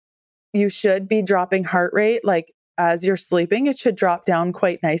you should be dropping heart rate. Like as you're sleeping, it should drop down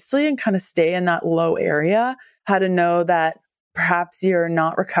quite nicely and kind of stay in that low area. How to know that perhaps you're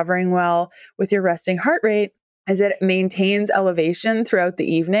not recovering well with your resting heart rate is it maintains elevation throughout the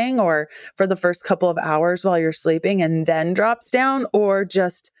evening or for the first couple of hours while you're sleeping and then drops down, or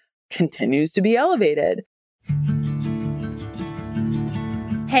just continues to be elevated.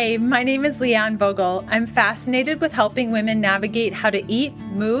 Hey, my name is Leanne Vogel. I'm fascinated with helping women navigate how to eat,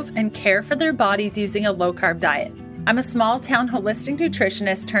 move, and care for their bodies using a low-carb diet. I'm a small-town holistic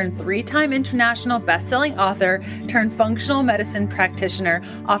nutritionist turned 3-time international best-selling author turned functional medicine practitioner,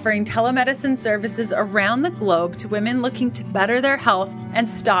 offering telemedicine services around the globe to women looking to better their health and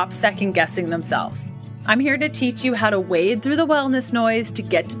stop second-guessing themselves. I'm here to teach you how to wade through the wellness noise to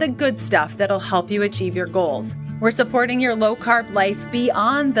get to the good stuff that'll help you achieve your goals. We're supporting your low-carb life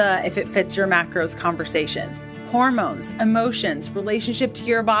beyond the if it fits your macros conversation. Hormones, emotions, relationship to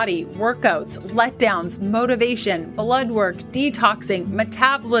your body, workouts, letdowns, motivation, blood work, detoxing,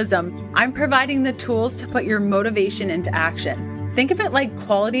 metabolism. I'm providing the tools to put your motivation into action. Think of it like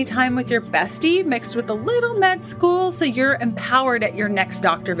quality time with your bestie mixed with a little med school so you're empowered at your next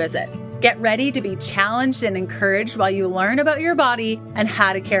doctor visit. Get ready to be challenged and encouraged while you learn about your body and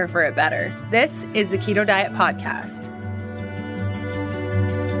how to care for it better. This is the Keto Diet Podcast.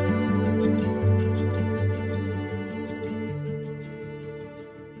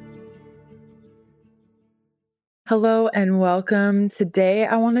 Hello and welcome. Today,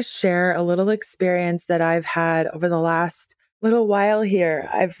 I want to share a little experience that I've had over the last little while here.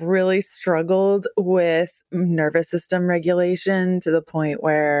 I've really struggled with nervous system regulation to the point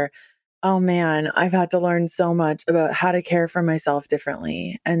where, oh man, I've had to learn so much about how to care for myself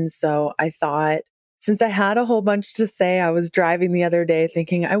differently. And so I thought, since I had a whole bunch to say, I was driving the other day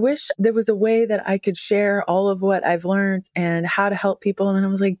thinking, I wish there was a way that I could share all of what I've learned and how to help people. And then I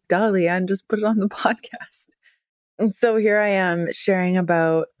was like, duh, Leanne, just put it on the podcast. And so here I am sharing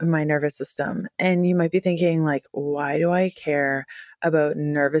about my nervous system. And you might be thinking like, why do I care about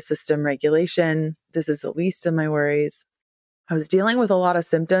nervous system regulation? This is the least of my worries. I was dealing with a lot of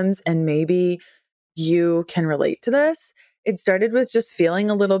symptoms, and maybe you can relate to this. It started with just feeling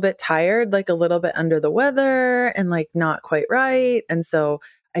a little bit tired, like a little bit under the weather and like not quite right. And so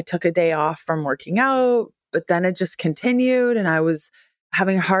I took a day off from working out, but then it just continued and I was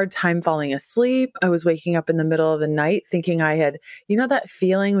having a hard time falling asleep. I was waking up in the middle of the night thinking I had, that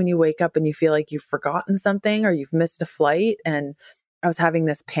feeling when you wake up and you feel like you've forgotten something or you've missed a flight. And I was having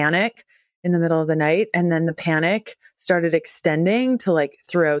this panic in the middle of the night. And then the panic started extending to like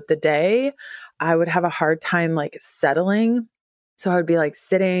throughout the day. I would have a hard time like settling. So I would be like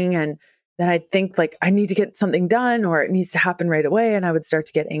sitting and then I'd think like I need to get something done or it needs to happen right away. And I would start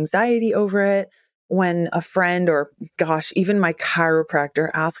to get anxiety over it. When a friend or gosh, even my chiropractor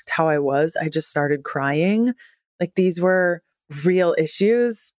asked how I was, I just started crying. Like these were real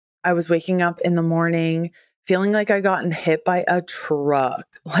issues. I was waking up in the morning feeling like I gotten hit by a truck.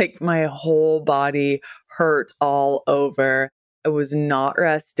 Like my whole body hurt all over. I was not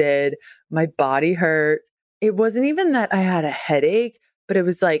rested. My body hurt. It wasn't even that I had a headache, but it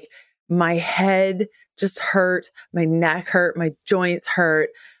was like my head just hurt. My neck hurt. My joints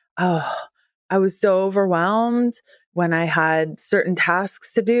hurt. Oh, I was so overwhelmed when I had certain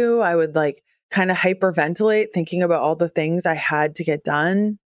tasks to do. I would like kind of hyperventilate thinking about all the things I had to get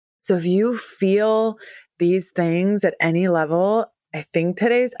done. So if you feel these things at any level, I think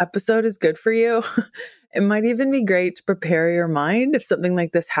today's episode is good for you. It might even be great to prepare your mind if something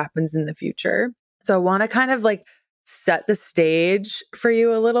like this happens in the future. So I want to kind of like set the stage for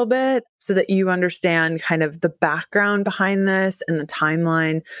you a little bit so that you understand kind of the background behind this and the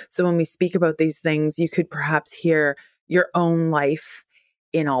timeline. So when we speak about these things, you could perhaps hear your own life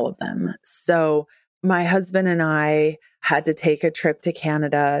in all of them. So my husband and I had to take a trip to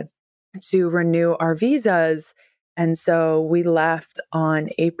Canada to renew our visas. And so we left on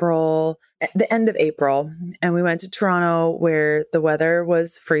the end of April, and we went to Toronto where the weather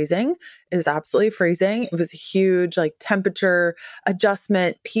was freezing. It was absolutely freezing. It was a huge like temperature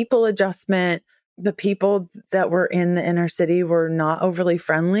adjustment, people adjustment. The people that were in the inner city were not overly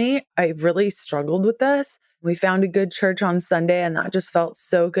friendly. I really struggled with this. We found a good church on Sunday, and that just felt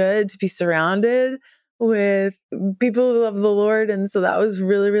so good to be surrounded with people who love the Lord. And so that was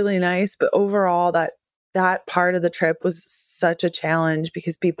really, really nice. But overall, that part of the trip was such a challenge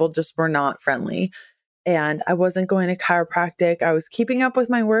because people just were not friendly. And I wasn't going to chiropractic. I was keeping up with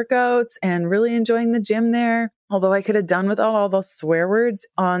my workouts and really enjoying the gym there. Although I could have done without all those swear words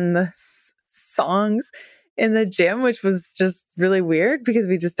on the songs in the gym, which was just really weird because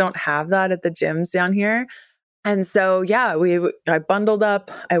we just don't have that at the gyms down here. And so, yeah, I bundled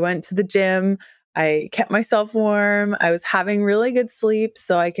up, I went to the gym, I kept myself warm, I was having really good sleep.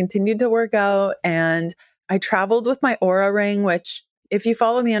 So I continued to work out and I traveled with my Aura ring, which if you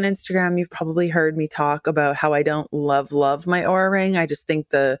follow me on Instagram, you've probably heard me talk about how I don't love my Aura ring. I just think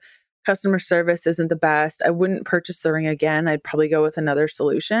the customer service isn't the best. I wouldn't purchase the ring again. I'd probably go with another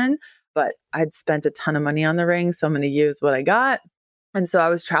solution, but I'd spent a ton of money on the ring. So I'm going to use what I got. And so I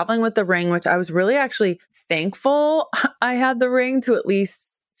was traveling with the ring, which I was really actually thankful I had the ring to at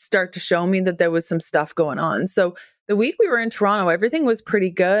least start to show me that there was some stuff going on. So the week we were in Toronto, everything was pretty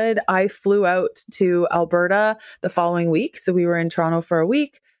good. I flew out to Alberta the following week. So we were in Toronto for a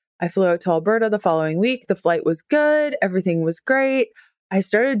week. I flew out to Alberta the following week. The flight was good. Everything was great. I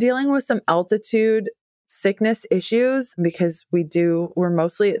started dealing with some altitude sickness issues because we're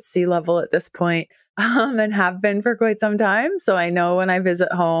mostly at sea level at this point, and have been for quite some time. So I know when I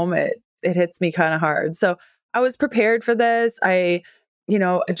visit home, it hits me kind of hard. So I was prepared for this. I,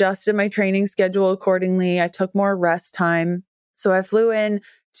 adjusted my training schedule accordingly. I took more rest time. So I flew in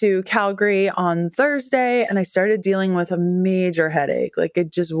to Calgary on Thursday and I started dealing with a major headache. Like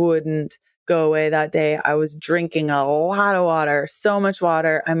it just wouldn't go away that day. I was drinking a lot of water, so much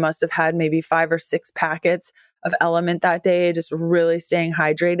water. I must have had maybe 5 or 6 packets of Element that day, just really staying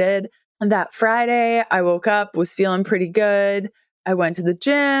hydrated. And that Friday, I woke up, was feeling pretty good. I went to the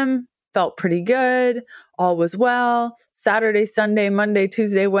gym, felt pretty good. All was well. Saturday, Sunday, Monday,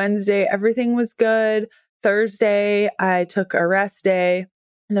 Tuesday, Wednesday, everything was good. Thursday, I took a rest day.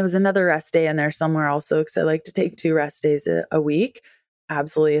 And there was another rest day in there somewhere also because I like to take 2 rest days a week.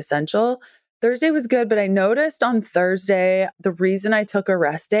 Absolutely essential. Thursday was good, but I noticed on Thursday, the reason I took a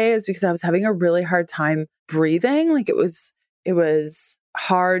rest day is because I was having a really hard time breathing. Like it was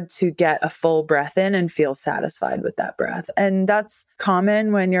hard to get a full breath in and feel satisfied with that breath. And that's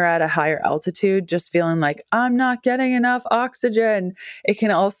common when you're at a higher altitude, just feeling like I'm not getting enough oxygen. It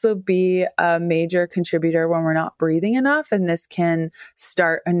can also be a major contributor when we're not breathing enough. And this can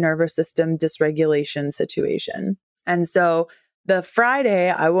start a nervous system dysregulation situation. And so the Friday,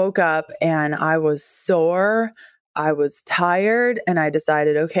 I woke up and I was sore. I was tired and I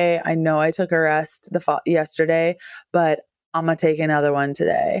decided, okay, I know I took a rest yesterday, but I'm going to take another one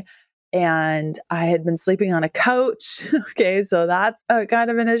today. And I had been sleeping on a couch. Okay, so that's a kind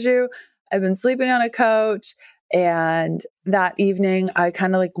of an issue. I've been sleeping on a couch. And that evening, I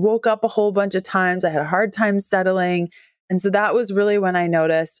kind of like woke up a whole bunch of times. I had a hard time settling. And so that was really when I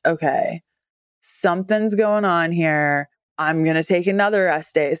noticed, okay, something's going on here. I'm going to take another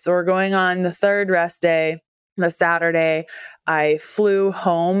rest day. So we're going on the 3rd rest day, the Saturday. I flew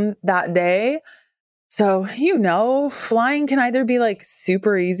home that day. So, flying can either be like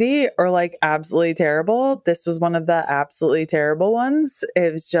super easy or like absolutely terrible. This was one of the absolutely terrible ones.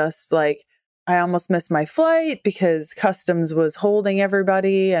 It was just like, I almost missed my flight because customs was holding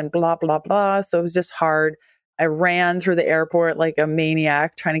everybody and blah, blah, blah. So it was just hard. I ran through the airport like a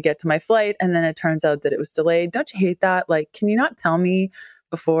maniac trying to get to my flight. And then it turns out that it was delayed. Don't you hate that? Like, can you not tell me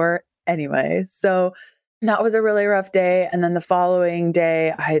before? Anyway, so that was a really rough day. And then the following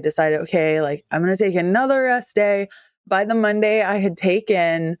day, I decided, okay, like I'm going to take another rest day. By the Monday, I had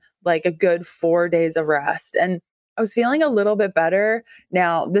taken like a good 4 days of rest and I was feeling a little bit better.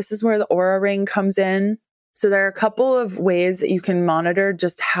 Now, this is where the Aura ring comes in. So there are a couple of ways that you can monitor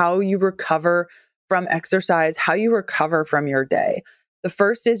just how you recover from exercise, how you recover from your day. The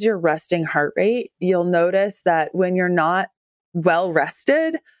first is your resting heart rate. You'll notice that when you're not well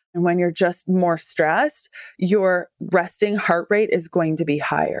rested, and when you're just more stressed, your resting heart rate is going to be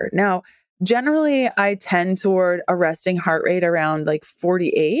higher. Now, generally, I tend toward a resting heart rate around like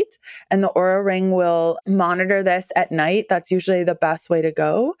 48, and the Aura ring will monitor this at night. That's usually the best way to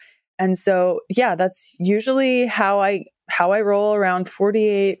go. And so, yeah, that's usually how I roll around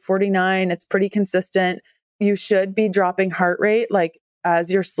 48, 49. It's pretty consistent. You should be dropping heart rate like as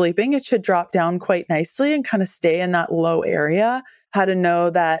you're sleeping. It should drop down quite nicely and kind of stay in that low area. How to know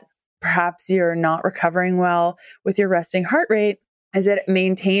that perhaps you're not recovering well with your resting heart rate is it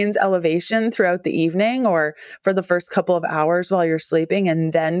maintains elevation throughout the evening or for the first couple of hours while you're sleeping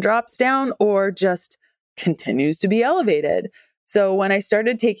and then drops down or just continues to be elevated. So when I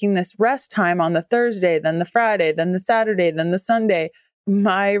started taking this rest time on the Thursday, then the Friday, then the Saturday, then the Sunday,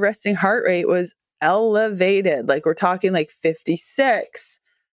 my resting heart rate was elevated. Like we're talking like 56,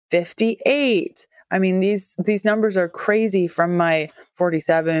 58. I mean, these numbers are crazy from my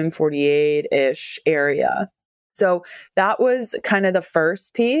 47, 48-ish area. So that was kind of the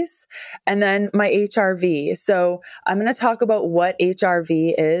first piece. And then my HRV. So I'm going to talk about what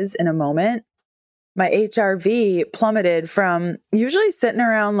HRV is in a moment. my HRV plummeted from usually sitting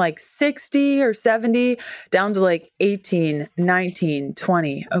around like 60 or 70 down to like 18, 19,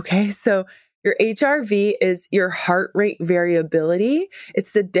 20. Okay. So your HRV is your heart rate variability.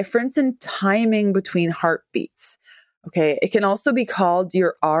 It's the difference in timing between heartbeats. Okay. It can also be called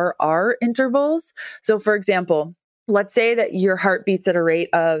your RR intervals. So, for example, let's say that your heart beats at a rate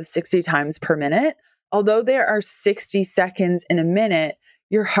of 60 times per minute. Although there are 60 seconds in a minute,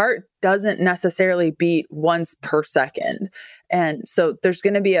 your heart doesn't necessarily beat once per second. And so there's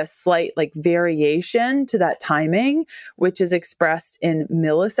going to be a slight like variation to that timing, which is expressed in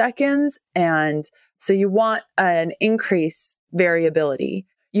milliseconds. And so you want an increase variability.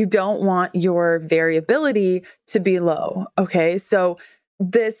 You don't want your variability to be low. Okay. So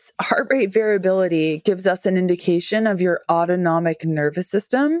this heart rate variability gives us an indication of your autonomic nervous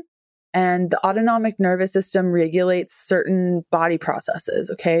system. And the autonomic nervous system regulates certain body processes.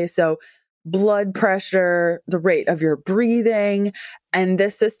 Okay. So blood pressure, the rate of your breathing, and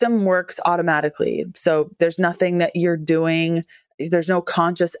this system works automatically. So there's nothing that you're doing. There's no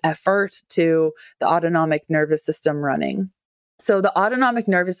conscious effort to the autonomic nervous system running. So the autonomic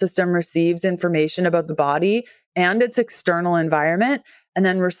nervous system receives information about the body and its external environment, and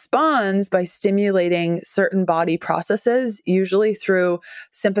then responds by stimulating certain body processes, usually through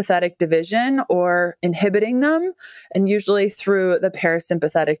sympathetic division or inhibiting them, and usually through the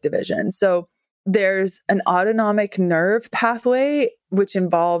parasympathetic division. So there's an autonomic nerve pathway, which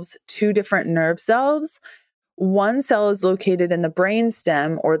involves two different nerve cells. One cell is located in the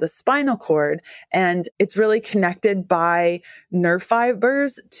brainstem or the spinal cord, and it's really connected by nerve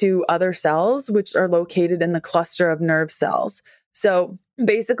fibers to other cells, which are located in the cluster of nerve cells. So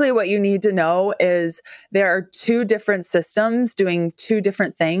basically what you need to know is there are two different systems doing two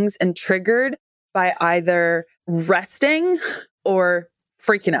different things and triggered by either resting or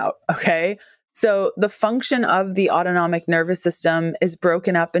freaking out. Okay. So the function of the autonomic nervous system is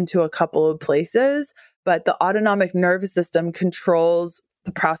broken up into a couple of places, but the autonomic nervous system controls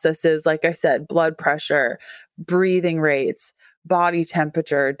the processes, like I said, blood pressure, breathing rates, body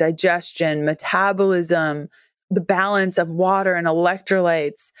temperature, digestion, metabolism, the balance of water and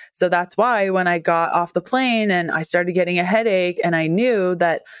electrolytes. So that's why when I got off the plane and I started getting a headache and I knew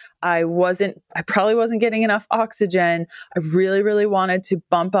that I probably wasn't getting enough oxygen, I really, really wanted to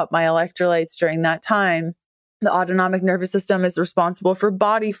bump up my electrolytes during that time. The autonomic nervous system is responsible for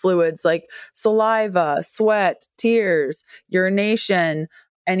body fluids like saliva, sweat, tears, urination,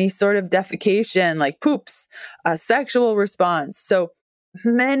 any sort of defecation like poops, a sexual response. So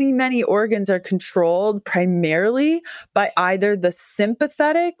many, many organs are controlled primarily by either the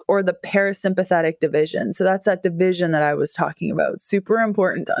sympathetic or the parasympathetic division. So that's that division that I was talking about. Super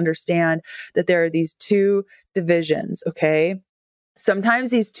important to understand that there are these two divisions, okay?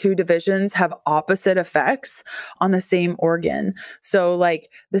 Sometimes these two divisions have opposite effects on the same organ. So like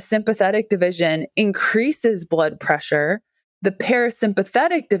the sympathetic division increases blood pressure, the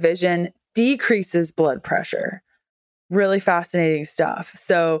parasympathetic division decreases blood pressure. Really fascinating stuff.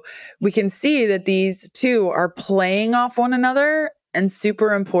 So we can see that these two are playing off one another and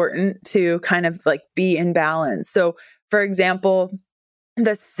super important to kind of like be in balance. So for example,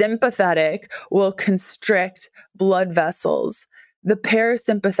 the sympathetic will constrict blood vessels. The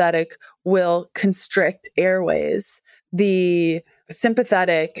parasympathetic will constrict airways. The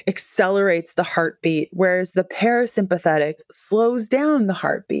sympathetic accelerates the heartbeat, whereas the parasympathetic slows down the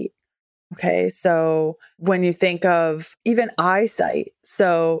heartbeat. Okay, so when you think of even eyesight,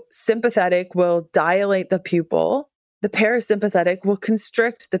 so sympathetic will dilate the pupil, the parasympathetic will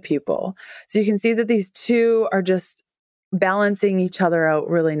constrict the pupil. So you can see that these two are just balancing each other out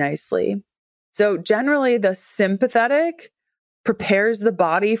really nicely. So generally, the sympathetic prepares the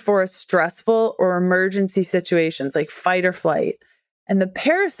body for a stressful or emergency situations like fight or flight. And the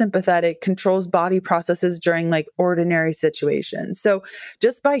parasympathetic controls body processes during like ordinary situations. So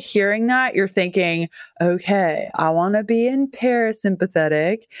just by hearing that, you're thinking, okay, I want to be in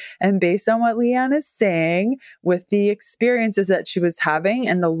parasympathetic. And based on what Leanne is saying, with the experiences that she was having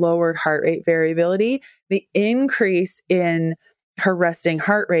and the lowered heart rate variability, the increase in her resting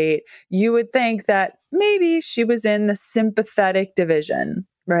heart rate, you would think that maybe she was in the sympathetic division,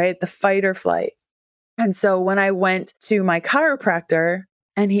 right? The fight or flight. And so when I went to my chiropractor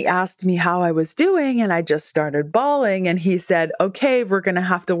and he asked me how I was doing, and I just started bawling, and he said, okay, we're going to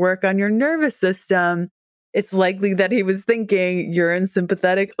have to work on your nervous system. It's likely that he was thinking you're in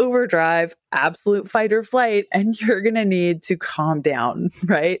sympathetic overdrive, absolute fight or flight, and you're going to need to calm down,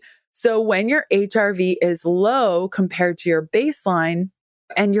 right? So when your HRV is low compared to your baseline,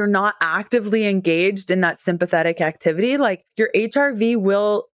 and you're not actively engaged in that sympathetic activity, like your HRV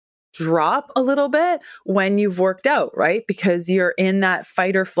will drop a little bit when you've worked out, right? Because you're in that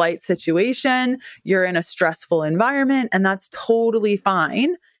fight or flight situation, you're in a stressful environment, and that's totally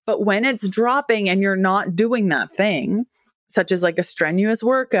fine. But when it's dropping and you're not doing that thing, such as like a strenuous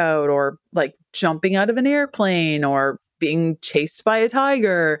workout or like jumping out of an airplane or being chased by a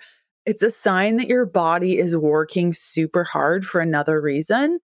tiger, it's a sign that your body is working super hard for another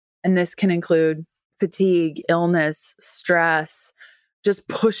reason. And this can include fatigue, illness, stress, just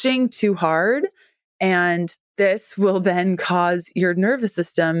pushing too hard. And this will then cause your nervous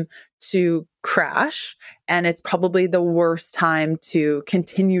system to crash. And it's probably the worst time to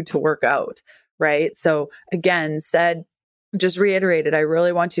continue to work out, right? So again, just reiterated, I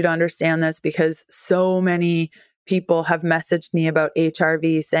really want you to understand this because so many people have messaged me about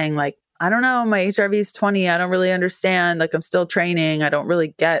HRV saying like, I don't know, my HRV is 20. I don't really understand. Like I'm still training. I don't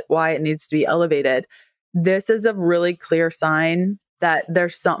really get why it needs to be elevated. This is a really clear sign that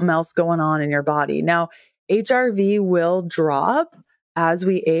there's something else going on in your body. Now, HRV will drop as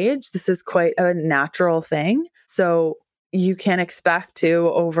we age. This is quite a natural thing. So you can expect to,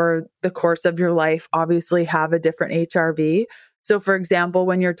 over the course of your life, obviously have a different HRV. So for example,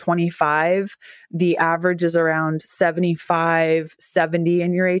 when you're 25, the average is around 75, 70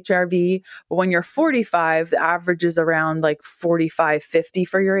 in your HRV. But when you're 45, the average is around like 45, 50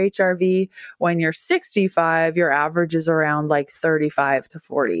 for your HRV. When you're 65, your average is around like 35 to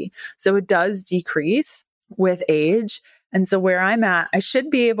 40. So it does decrease with age. And so where I'm at, I should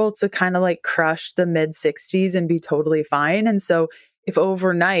be able to kind of like crush the mid 60s and be totally fine. And so if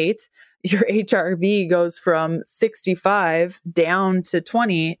overnight your HRV goes from 65 down to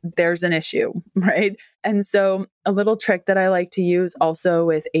 20, there's an issue, right? And so a little trick that I like to use also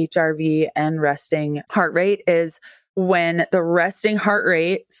with HRV and resting heart rate is when the resting heart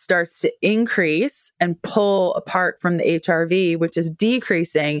rate starts to increase and pull apart from the HRV, which is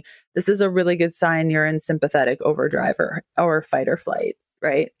decreasing, this is a really good sign you're in sympathetic overdrive or fight or flight,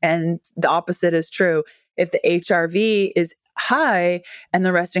 right? And the opposite is true. If the HRV is high and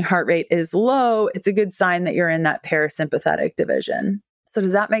the resting heart rate is low, it's a good sign that you're in that parasympathetic division. So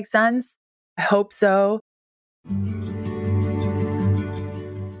does that make sense? I hope so.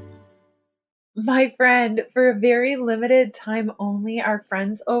 My friend, for a very limited time only, our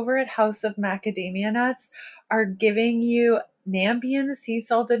friends over at House of Macadamia Nuts are giving you Nambian sea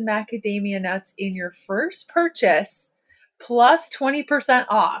salted macadamia nuts in your first purchase plus 20%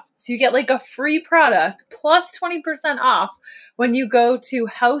 off. So you get like a free product plus 20% off when you go to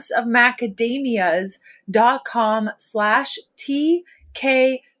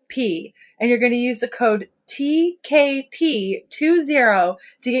houseofmacadamias.com/TKP. And you're going to use the code TKP20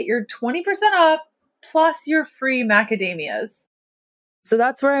 to get your 20% off plus your free macadamias. So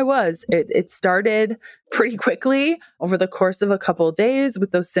that's where I was. It started pretty quickly over the course of a couple of days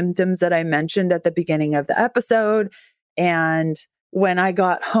with those symptoms that I mentioned at the beginning of the episode. And when I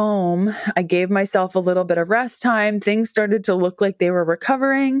got home, I gave myself a little bit of rest time. Things started to look like they were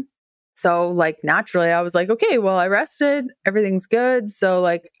recovering. So like naturally I was like, okay, well, I rested, everything's good. So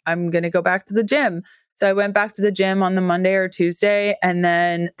like, I'm going to go back to the gym. So I went back to the gym on the Monday or Tuesday. And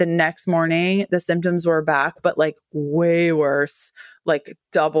then the next morning, the symptoms were back, but like way worse, like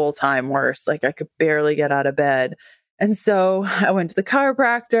double time worse. Like I could barely get out of bed. And so I went to the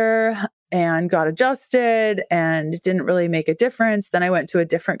chiropractor and got adjusted and it didn't really make a difference. Then I went to a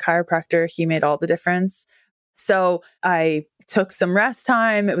different chiropractor. He made all the difference. So I took some rest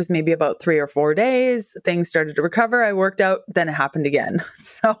time. It was maybe about 3 or 4 days. Things started to recover. I worked out. Then it happened again.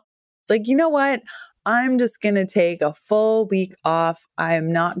 So it's like, you know what? I'm just going to take a full week off. I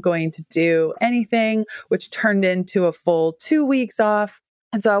am not going to do anything, which turned into a full 2 weeks off.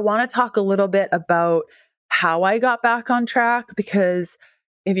 And so I want to talk a little bit about how I got back on track, because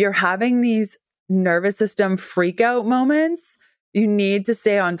if you're having these nervous system freak out moments, you need to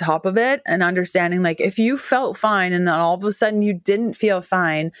stay on top of it and understanding like if you felt fine and then all of a sudden you didn't feel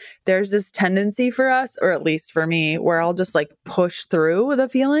fine, there's this tendency for us, or at least for me, where I'll just like push through the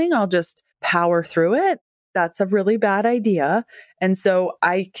feeling. I'll just power through it. That's a really bad idea. And so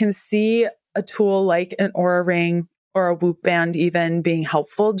I can see a tool like an Oura Ring or a Whoop Band even being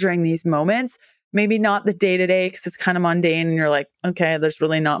helpful during these moments. Maybe not the day-to-day because it's kind of mundane and you're like, okay, there's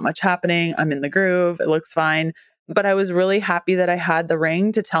really not much happening. I'm in the groove. It looks fine. But I was really happy that I had the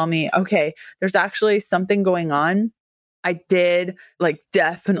ring to tell me, okay, there's actually something going on. I did like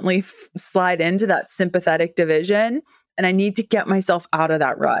definitely slide into that sympathetic division and I need to get myself out of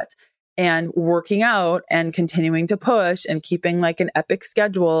that rut. And working out and continuing to push and keeping like an epic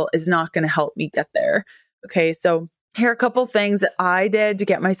schedule is not going to help me get there. Okay, so here are a couple things that I did to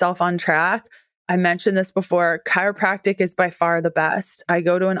get myself on track. I mentioned this before, chiropractic is by far the best. I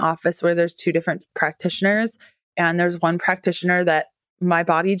go to an office where there's two different practitioners, and there's one practitioner that my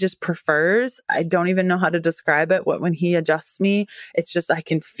body just prefers. I don't even know how to describe it. When he adjusts me, it's just I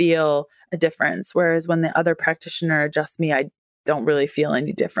can feel a difference. Whereas when the other practitioner adjusts me, I don't really feel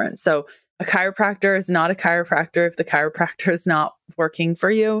any difference. So a chiropractor is not a chiropractor if the chiropractor is not working for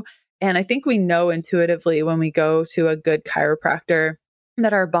you. And I think we know intuitively when we go to a good chiropractor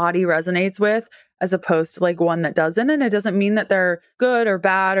that our body resonates with, as opposed to like one that doesn't. And it doesn't mean that they're good or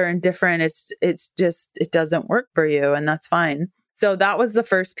bad or indifferent. It's just, it doesn't work for you, and that's fine. So that was the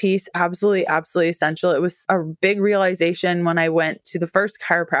first piece. Absolutely, absolutely essential. It was a big realization when I went to the first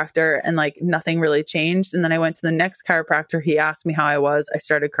chiropractor and like nothing really changed. And then I went to the next chiropractor. He asked me how I was. I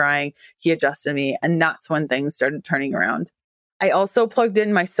started crying. He adjusted me. And that's when things started turning around. I also plugged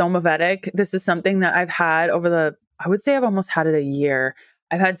in my Somavedic. This is something that I've had I would say I've almost had it a year.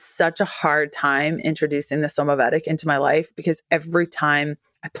 I've had such a hard time introducing the Somavedic into my life because every time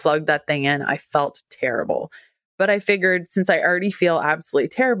I plugged that thing in, I felt terrible. But I figured since I already feel absolutely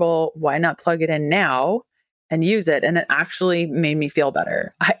terrible, why not plug it in now and use it? And it actually made me feel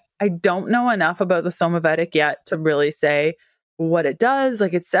better. I don't know enough about the Somavedic yet to really say what it does.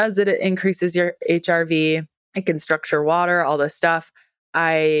 Like, it says that it increases your HRV, it can structure water, all this stuff.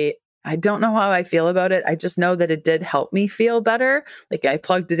 I don't know how I feel about it. I just know that it did help me feel better. Like, I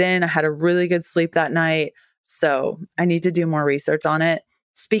plugged it in. I had a really good sleep that night. So I need to do more research on it.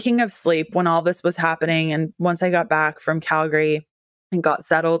 Speaking of sleep, when all this was happening, and once I got back from Calgary and got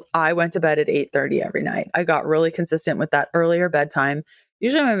settled, I went to bed at 8:30 every night. I got really consistent with that earlier bedtime.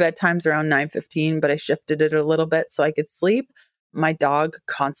 Usually my bedtime's around 9:15, but I shifted it a little bit so I could sleep. My dog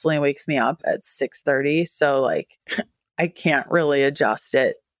constantly wakes me up at 6:30. So like I can't really adjust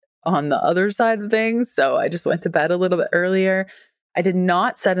it on the other side of things. So I just went to bed a little bit earlier. I did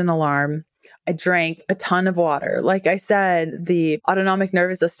not set an alarm. I drank a ton of water. Like I said, the autonomic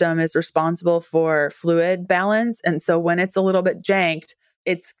nervous system is responsible for fluid balance. And so when it's a little bit janked,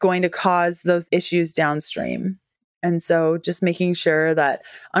 it's going to cause those issues downstream. And so just making sure that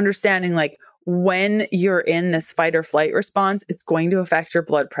understanding like when you're in this fight or flight response, it's going to affect your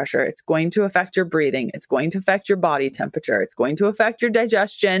blood pressure. It's going to affect your breathing. It's going to affect your body temperature. It's going to affect your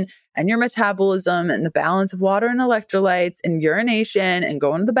digestion and your metabolism and the balance of water and electrolytes and urination and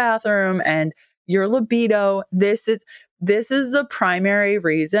going to the bathroom and your libido. This is the primary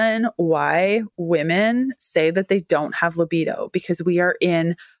reason why women say that they don't have libido, because we are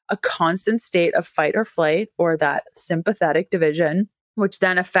in a constant state of fight or flight, or that sympathetic division, which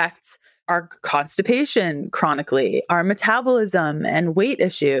then affects our constipation chronically, our metabolism and weight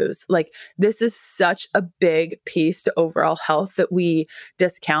issues. Like, this is such a big piece to overall health that we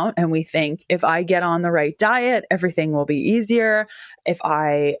discount. And we think if I get on the right diet, everything will be easier. If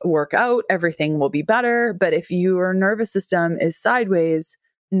I work out, everything will be better. But if your nervous system is sideways,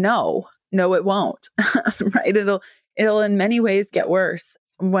 no, it won't, right? It'll in many ways get worse.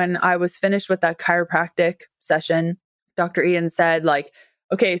 When I was finished with that chiropractic session, Dr. Ian said, like,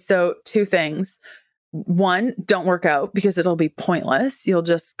 okay, so two things. One, don't work out because it'll be pointless. You'll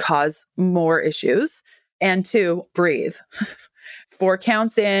just cause more issues. And two, breathe. 4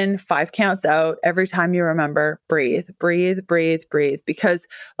 counts in, 5 counts out. Every time you remember, breathe, breathe, breathe, breathe. Because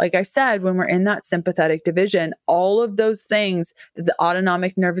like I said, when we're in that sympathetic division, all of those things that the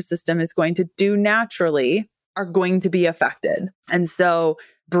autonomic nervous system is going to do naturally are going to be affected. And so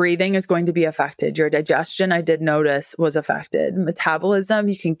breathing is going to be affected. Your digestion, I did notice, was affected. Metabolism,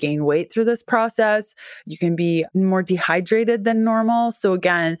 you can gain weight through this process. You can be more dehydrated than normal. So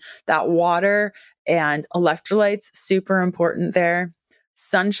again, that water and electrolytes, super important there.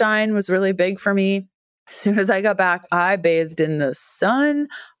 Sunshine was really big for me. As soon as I got back, I bathed in the sun.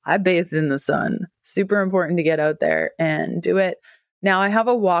 Super important to get out there and do it. Now I have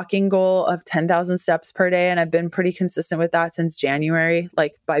a walking goal of 10,000 steps per day, and I've been pretty consistent with that since January.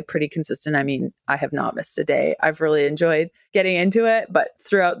 Like, by pretty consistent, I mean, I have not missed a day. I've really enjoyed getting into it. But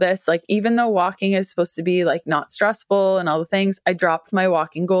throughout this, like, even though walking is supposed to be like not stressful and all the things, I dropped my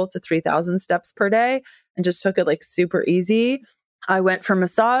walking goal to 3,000 steps per day and just took it like super easy. I went for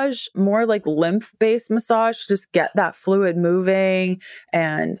massage, more like lymph-based massage, just get that fluid moving.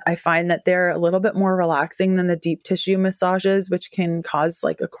 And I find that they're a little bit more relaxing than the deep tissue massages, which can cause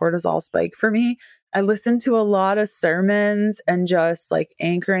like a cortisol spike for me. I listened to a lot of sermons and just like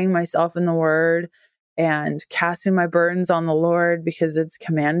anchoring myself in the word and casting my burdens on the Lord because it's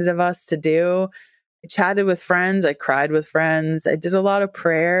commanded of us to do. I chatted with friends. I cried with friends. I did a lot of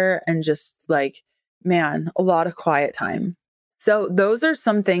prayer and just like, man, a lot of quiet time. So those are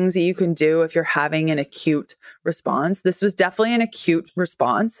some things that you can do if you're having an acute response. This was definitely an acute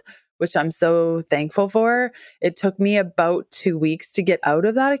response, which I'm so thankful for. It took me about 2 weeks to get out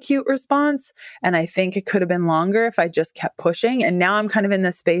of that acute response. And I think it could have been longer if I just kept pushing. And now I'm kind of in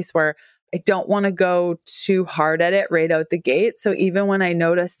this space where I don't want to go too hard at it right out the gate. So even when I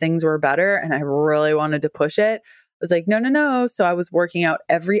noticed things were better and I really wanted to push it, I was like, no, no, no. So I was working out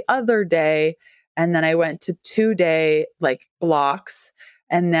every other day. And then I went to 2-day blocks.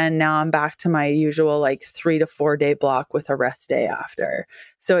 And then now I'm back to my usual 3 to 4 day block with a rest day after.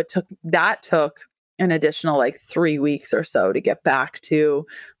 So that took an additional 3 weeks or so to get back to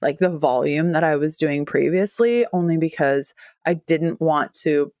the volume that I was doing previously, only because I didn't want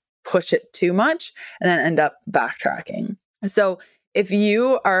to push it too much and then end up backtracking. So if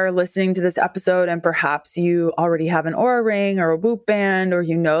you are listening to this episode and perhaps you already have an Oura ring or a Whoop band, or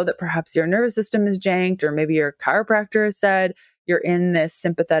you know that perhaps your nervous system is janked, or maybe your chiropractor has said you're in this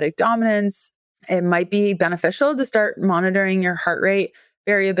sympathetic dominance, it might be beneficial to start monitoring your heart rate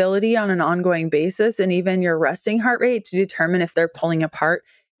variability on an ongoing basis, and even your resting heart rate, to determine if they're pulling apart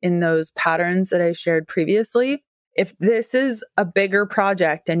in those patterns that I shared previously. If this is a bigger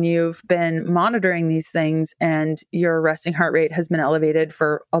project and you've been monitoring these things and your resting heart rate has been elevated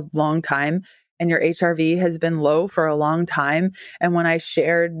for a long time and your HRV has been low for a long time, and when I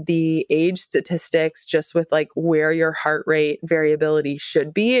shared the age statistics just with where your heart rate variability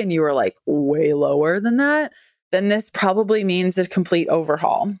should be, and you were way lower than that, then this probably means a complete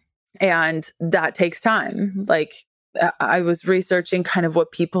overhaul. And that takes time. I was researching kind of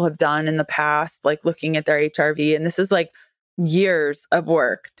what people have done in the past, looking at their HRV, and this is years of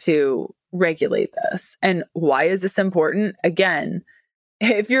work to regulate this. And why is this important? Again,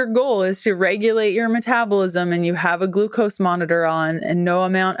 if your goal is to regulate your metabolism and you have a glucose monitor on and no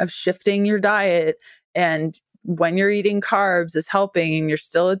amount of shifting your diet, and when you're eating carbs is helping and you're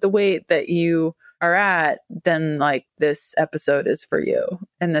still at the weight that you are at, then this episode is for you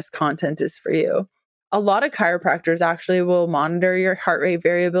and this content is for you. A lot of chiropractors actually will monitor your heart rate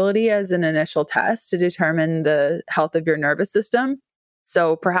variability as an initial test to determine the health of your nervous system.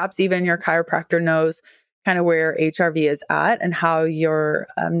 So perhaps even your chiropractor knows kind of where HRV is at and how your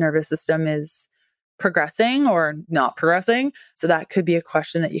nervous system is progressing or not progressing. So that could be a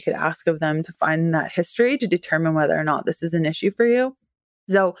question that you could ask of them to find that history to determine whether or not this is an issue for you.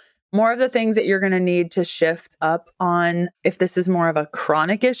 So more of the things that you're going to need to shift up on if this is more of a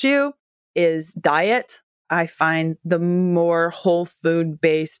chronic issue is diet. I find the more whole food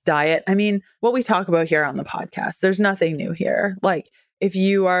based diet, what we talk about here on the podcast, there's nothing new here. If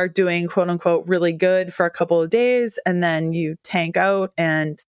you are doing quote unquote really good for a couple of days and then you tank out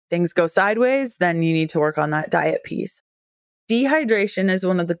and things go sideways, then you need to work on that diet piece. Dehydration is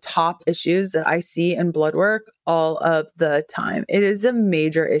one of the top issues that I see in blood work all of the time. It is a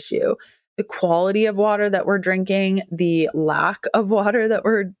major issue. The quality of water that we're drinking, the lack of water that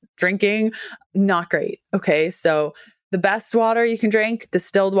we're drinking, not great. Okay, so the best water you can drink,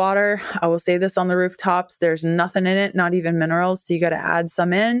 distilled water. I will say this on the rooftops. There's nothing in it, not even minerals. So you got to add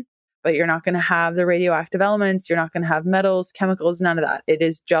some in, but you're not going to have the radioactive elements. You're not going to have metals, chemicals, none of that. It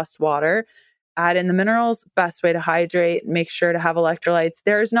is just water. Add in the minerals, best way to hydrate, make sure to have electrolytes.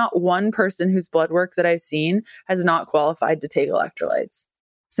 There is not one person whose blood work that I've seen has not qualified to take electrolytes.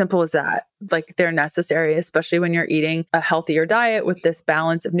 Simple as that. They're necessary, especially when you're eating a healthier diet with this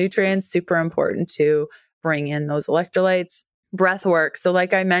balance of nutrients. Super important to bring in those electrolytes. Breath work. So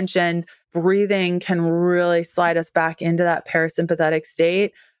like I mentioned, breathing can really slide us back into that parasympathetic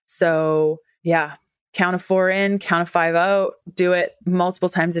state. So yeah, count of 4 in, count of 5 out, do it multiple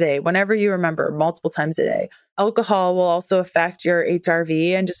times a day. Whenever you remember, multiple times a day. Alcohol will also affect your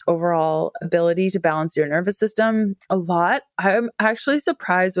HRV and just overall ability to balance your nervous system a lot. I'm actually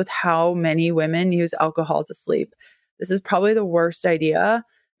surprised with how many women use alcohol to sleep. This is probably the worst idea.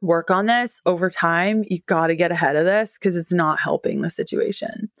 Work on this over time. You got to get ahead of this because it's not helping the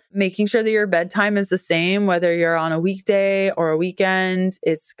situation. Making sure that your bedtime is the same, whether you're on a weekday or a weekend,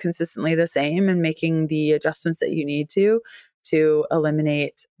 it's consistently the same, and making the adjustments that you need to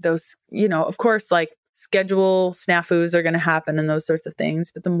eliminate those, of course, schedule snafus are going to happen and those sorts of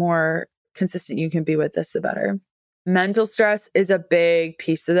things. But the more consistent you can be with this, the better. Mental stress is a big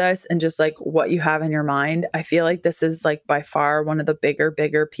piece of this, and just what you have in your mind. I feel like this is by far one of the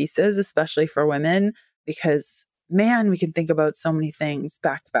bigger pieces, especially for women, because man, we can think about so many things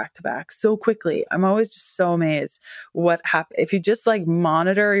back to back to back so quickly. I'm always just so amazed what happens if you just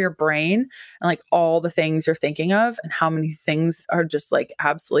monitor your brain and all the things you're thinking of and how many things are just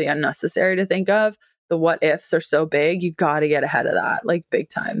absolutely unnecessary to think of. The what ifs are so big. You got to get ahead of that, big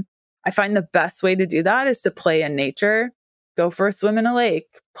time. I find the best way to do that is to play in nature. go for a swim in a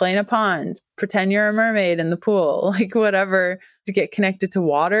lake, play in a pond, pretend you're a mermaid in the pool, like whatever, to get connected to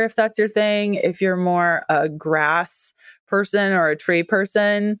water if that's your thing. If you're more a grass person or a tree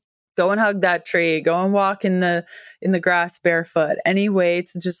person, go and hug that tree, go and walk in the grass barefoot. Any way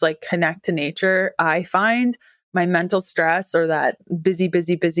to just like connect to nature. I find my mental stress or that busy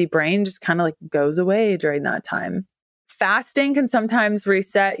brain just kind of like goes away during that time. Fasting can sometimes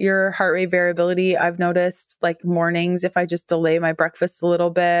reset your heart rate variability. I've noticed like mornings, if I just delay my breakfast a little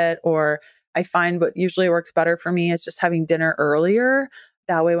bit, or I find what usually works better for me is just having dinner earlier.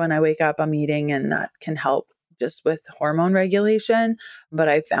 That way, when I wake up, I'm eating, and that can help just with hormone regulation. But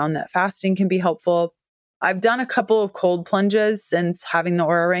I found that fasting can be helpful. I've done a couple of cold plunges since having the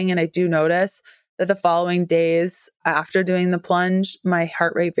Oura Ring, and I do notice that the following days after doing the plunge, my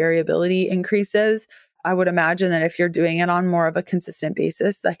heart rate variability increases. I would imagine that if you're doing it on more of a consistent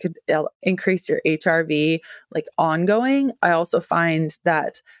basis, that could increase your HRV like ongoing. I also find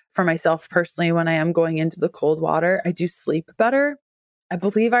that for myself personally, when I am going into the cold water, I do sleep better. I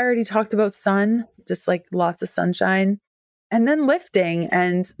believe I already talked about sun, just like lots of sunshine. And then lifting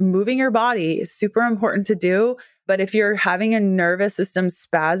and moving your body is super important to do. But if you're having a nervous system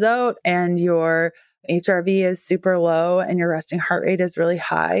spaz out and your HRV is super low and your resting heart rate is really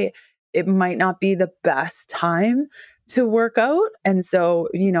high, it might not be the best time to work out. And so,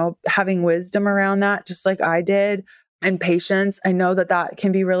 having wisdom around that, just like I did, and patience, I know that that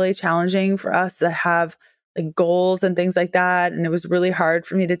can be really challenging for us that have like goals and things like that. And it was really hard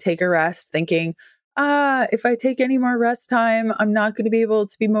for me to take a rest thinking, if I take any more rest time, I'm not going to be able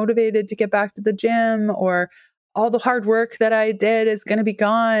to be motivated to get back to the gym, or all the hard work that I did is going to be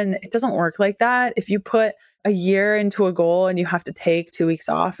gone. It doesn't work like that. If you put a year into a goal and you have to take 2 weeks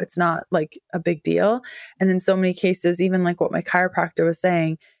off, it's not like a big deal. And in so many cases, even like what my chiropractor was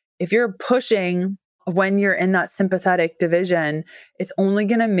saying, if you're pushing when you're in that sympathetic division, it's only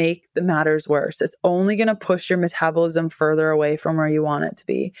going to make the matters worse. It's only going to push your metabolism further away from where you want it to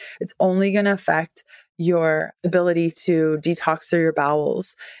be. It's only going to affect your ability to detox through your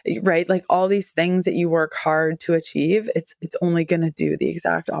bowels, right? Like all these things that you work hard to achieve, it's only going to do the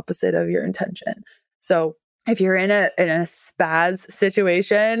exact opposite of your intention. So if you're in a spaz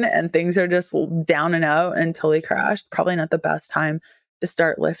situation and things are just down and out and totally crashed, probably not the best time to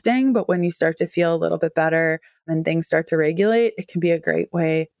start lifting. But when you start to feel a little bit better and things start to regulate, it can be a great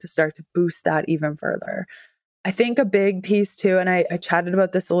way to start to boost that even further. I think a big piece too, and I chatted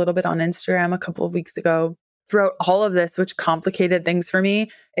about this a little bit on Instagram a couple of weeks ago, throughout all of this, which complicated things for me,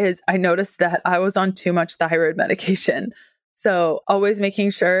 is I noticed that I was on too much thyroid medication. So always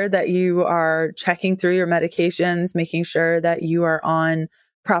making sure that you are checking through your medications, making sure that you are on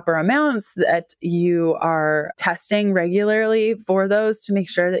proper amounts, that you are testing regularly for those to make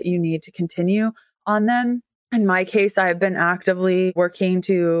sure that you need to continue on them. In my case, I've been actively working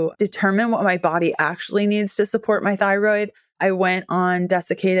to determine what my body actually needs to support my thyroid. I went on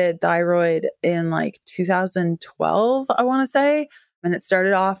desiccated thyroid in like 2012, I want to say. And it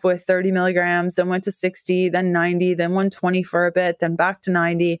started off with 30 milligrams, then went to 60, then 90, then 120 for a bit, then back to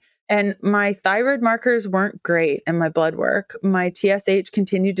 90. And my thyroid markers weren't great in my blood work. My TSH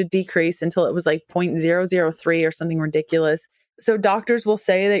continued to decrease until it was like 0.003 or something ridiculous. So doctors will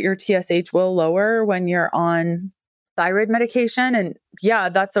say that your TSH will lower when you're on thyroid medication. And yeah,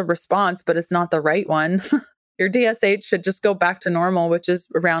 that's a response, but it's not the right one. Your TSH should just go back to normal, which is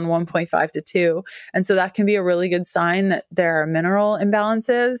around 1.5 to 2. And so that can be a really good sign that there are mineral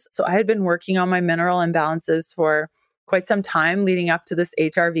imbalances. So I had been working on my mineral imbalances for quite some time leading up to this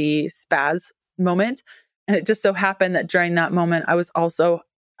HRV spaz moment. And it just so happened that during that moment, I was also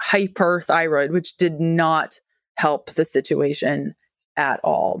hyperthyroid, which did not help the situation at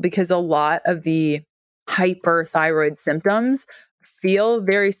all, because a lot of the hyperthyroid symptoms feel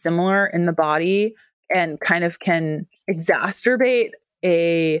very similar in the body and kind of can exacerbate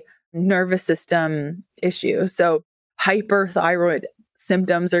a nervous system issue. So hyperthyroid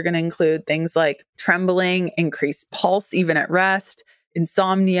symptoms are going to include things like trembling, increased pulse, even at rest,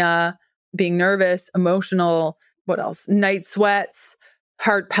 insomnia, being nervous, emotional, what else? Night sweats,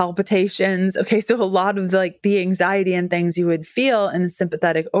 heart palpitations. Okay, so a lot of the anxiety and things you would feel in a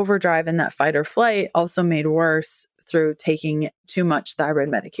sympathetic overdrive in that fight or flight also made worse through taking too much thyroid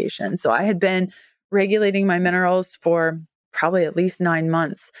medication. So I had been regulating my minerals for probably at least 9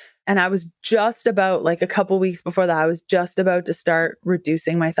 months. And I was just about, like a couple weeks before that, I was just about to start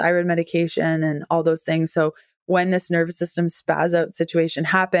reducing my thyroid medication and all those things. So when this nervous system spaz out situation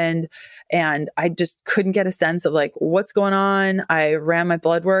happened and I just couldn't get a sense of like what's going on, I ran my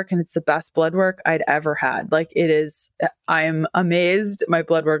blood work and it's the best blood work I'd ever had. Like it is, I am amazed. My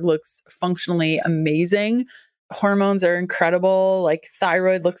blood work looks functionally amazing. hormones are incredible. Like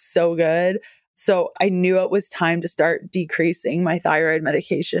thyroid looks so good. So I knew it was time to start decreasing my thyroid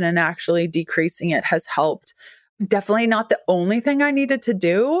medication, and actually decreasing it has helped. Definitely not the only thing I needed to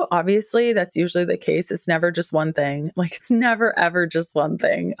do. Obviously, that's usually the case. It's never just one thing. Like it's never, ever just one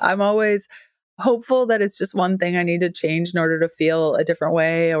thing. I'm always hopeful that it's just one thing I need to change in order to feel a different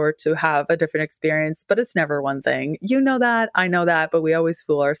way or to have a different experience, but it's never one thing. You know that, I know that, but we always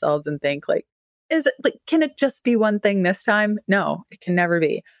fool ourselves and think like, is it like, can it just be one thing this time? No, it can never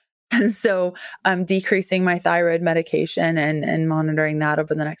be. And so decreasing my thyroid medication and monitoring that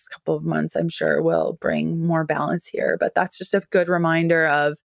over the next couple of months, I'm sure will bring more balance here. But that's just a good reminder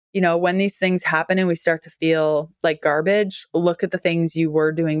of, when these things happen and we start to feel like garbage, look at the things you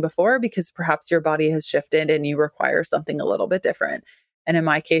were doing before, because perhaps your body has shifted and you require something a little bit different. And in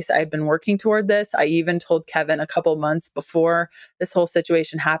my case, I've been working toward this. I even told Kevin a couple months before this whole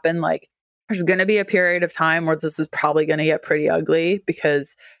situation happened, like, there's going to be a period of time where this is probably going to get pretty ugly,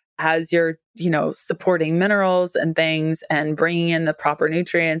 because as you're, supporting minerals and things and bringing in the proper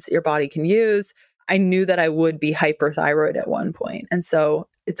nutrients that your body can use, I knew that I would be hyperthyroid at one point. And so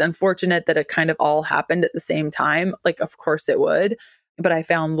it's unfortunate that it kind of all happened at the same time. Like, of course it would, but I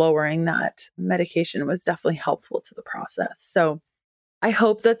found lowering that medication was definitely helpful to the process. So I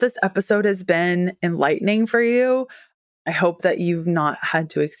hope that this episode has been enlightening for you. I hope that you've not had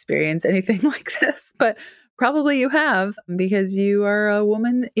to experience anything like this, but probably you have, because you are a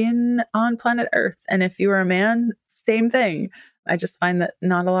woman on planet Earth. And if you are a man, same thing. I just find that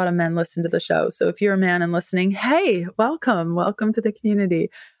not a lot of men listen to the show. So if you're a man and listening, hey, welcome to the community.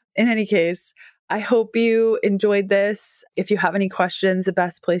 In any case, I hope you enjoyed this. If you have any questions, the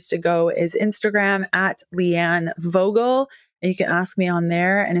best place to go is Instagram at Leanne Vogel. And you can ask me on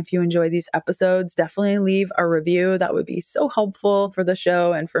there. And if you enjoy these episodes, definitely leave a review. That would be so helpful for the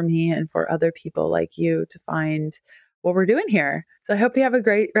show and for me and for other people like you to find what we're doing here. So I hope you have a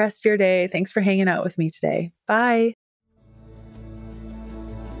great rest of your day. Thanks for hanging out with me today. Bye.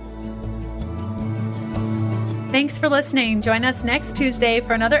 Thanks for listening. Join us next Tuesday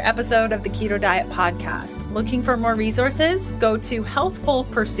for another episode of the Keto Diet Podcast. Looking for more resources? Go to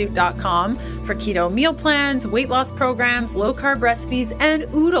healthfulpursuit.com for keto meal plans, weight loss programs, low-carb recipes, and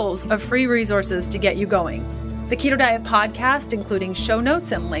oodles of free resources to get you going. The Keto Diet Podcast, including show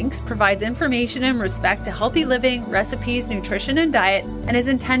notes and links, provides information in respect to healthy living, recipes, nutrition, and diet, and is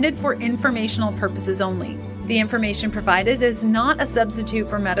intended for informational purposes only. The information provided is not a substitute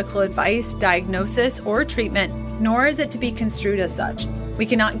for medical advice, diagnosis, or treatment, nor is it to be construed as such. We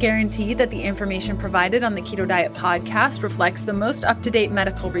cannot guarantee that the information provided on the Keto Diet Podcast reflects the most up-to-date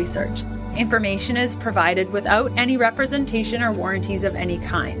medical research. Information is provided without any representation or warranties of any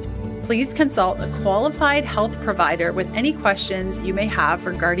kind. Please consult a qualified health provider with any questions you may have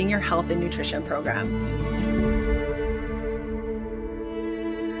regarding your health and nutrition program.